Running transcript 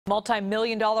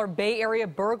Multi-million-dollar Bay Area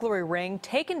burglary ring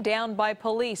taken down by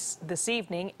police this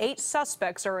evening. 8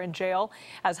 suspects are in jail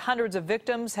as hundreds of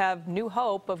victims have new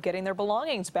hope of getting their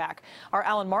belongings back. Our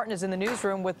Alan Martin is in the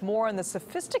newsroom with more on the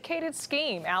sophisticated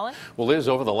scheme. Alan? Well, Liz,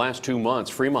 over the last 2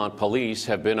 months, Fremont police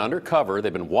have been undercover.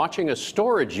 They've been watching a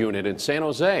storage unit in San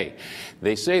Jose.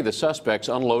 They say the suspects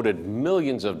unloaded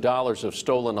millions of dollars of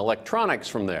stolen electronics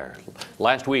from there.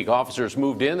 Last week, officers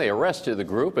moved in. They arrested the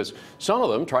group as some of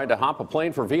them tried to hop a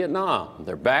plane for Vietnam.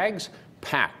 Their bags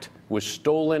packed with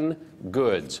stolen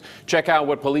goods. Check out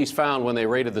what police found when they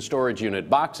raided the storage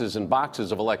unit. Boxes and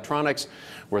boxes of electronics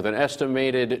worth an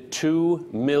estimated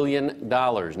 $2 million.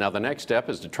 Now, the next step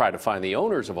is to try to find the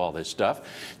owners of all this stuff.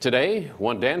 Today,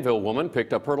 one Danville woman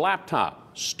picked up her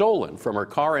laptop, stolen from her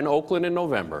car in Oakland in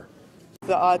November.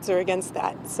 The odds are against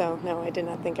that, so no, I did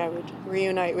not think I would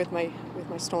reunite with my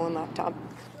stolen laptop.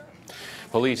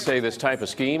 Police say this type of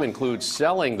scheme includes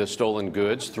selling the stolen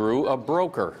goods through a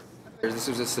broker. This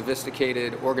was a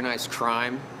sophisticated, organized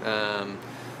crime.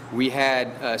 We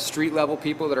had street-level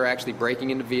people that are actually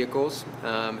breaking into vehicles,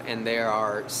 and they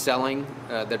are selling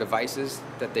the devices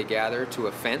that they gather to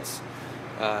a fence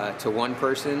to one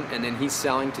person, and then he's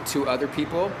selling to 2 other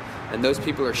people, and those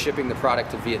people are shipping the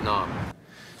product to Vietnam.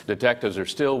 Detectives are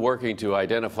still working to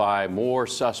identify more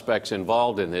suspects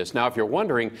involved in this. Now, if you're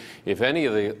wondering if any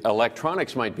of the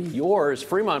electronics might be yours,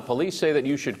 Fremont police say that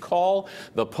you should call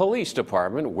the police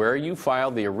department where you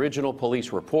filed the original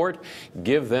police report.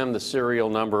 Give them the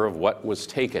serial number of what was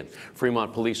taken.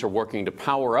 Fremont police are working to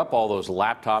power up all those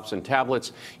laptops and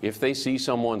tablets. If they see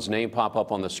someone's name pop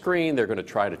up on the screen, they're going to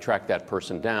try to track that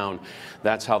person down.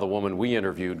 That's how the woman we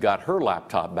interviewed got her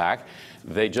laptop back.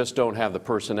 They just don't have the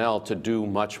personnel to do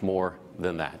much more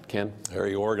than that. Ken?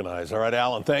 Very organized. All right,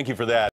 Alan, thank you for that.